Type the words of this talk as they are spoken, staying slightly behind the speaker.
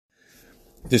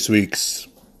This week's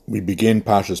we begin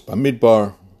Parshas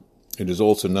Bamidbar. It is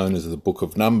also known as the Book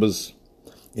of Numbers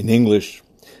in English,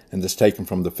 and is taken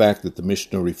from the fact that the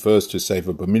Mishnah refers to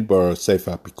Sefer Bamidbar or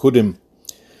Sefer Pikudim,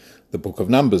 the Book of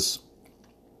Numbers.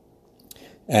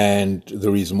 And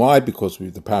the reason why, because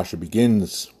the Parsha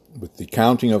begins with the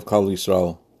counting of Klal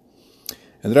Yisrael.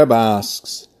 And the Rebbe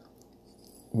asks,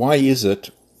 why is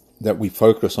it that we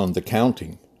focus on the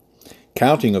counting?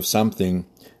 Counting of something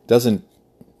doesn't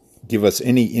give us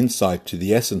any insight to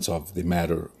the essence of the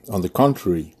matter. On the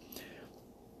contrary,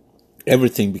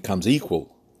 everything becomes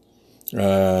equal. You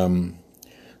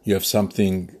have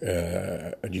something,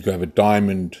 you have a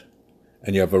diamond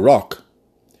and you have a rock.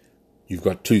 You've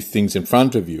got two things in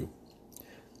front of you,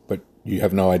 but you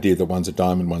have no idea that one's a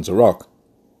diamond, one's a rock.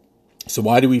 So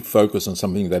why do we focus on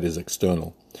something that is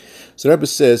external? So the Rebbe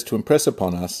says to impress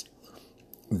upon us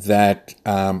that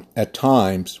at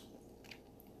times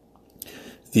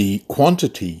the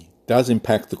quantity does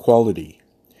impact the quality.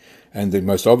 And the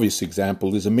most obvious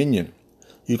example is a minyan.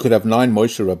 You could have 9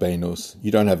 Moshe Rabbeinos,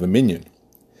 you don't have a minyan.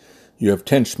 You have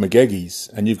 10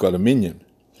 Shmagegis, and you've got a minyan.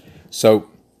 So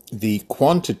the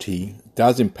quantity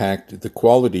does impact the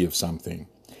quality of something.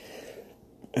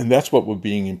 And that's what we're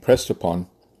being impressed upon,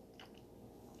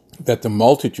 that the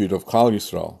multitude of Klal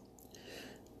Yisrael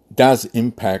does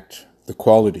impact the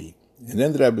quality. And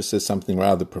then the Rebbe says something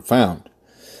rather profound.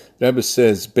 The Rebbe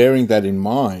says, bearing that in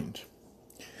mind,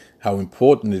 how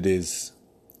important it is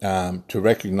to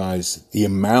recognize the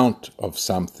amount of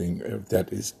something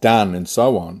that is done and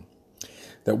so on,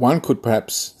 that one could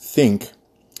perhaps think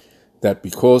that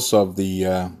because of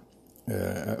the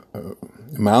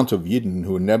amount of Yidden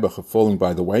who are never falling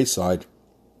by the wayside,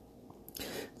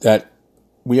 that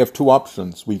we have two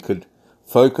options. We could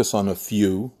focus on a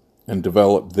few and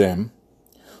develop them,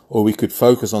 or we could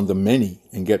focus on the many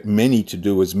and get many to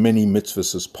do as many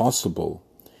mitzvahs as possible.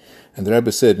 And the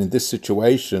Rebbe said, in this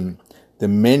situation, the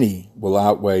many will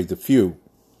outweigh the few.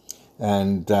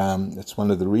 And that's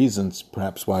one of the reasons,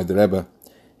 perhaps, why the Rebbe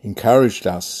encouraged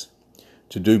us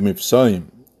to do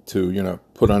mivsoim, to,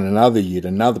 put on another yid,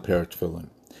 another pair of tefillin,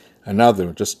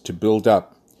 another, just to build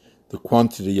up the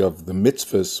quantity of the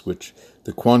mitzvahs, which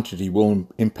the quantity will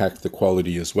impact the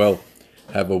quality as well.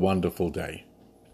 Have a wonderful day.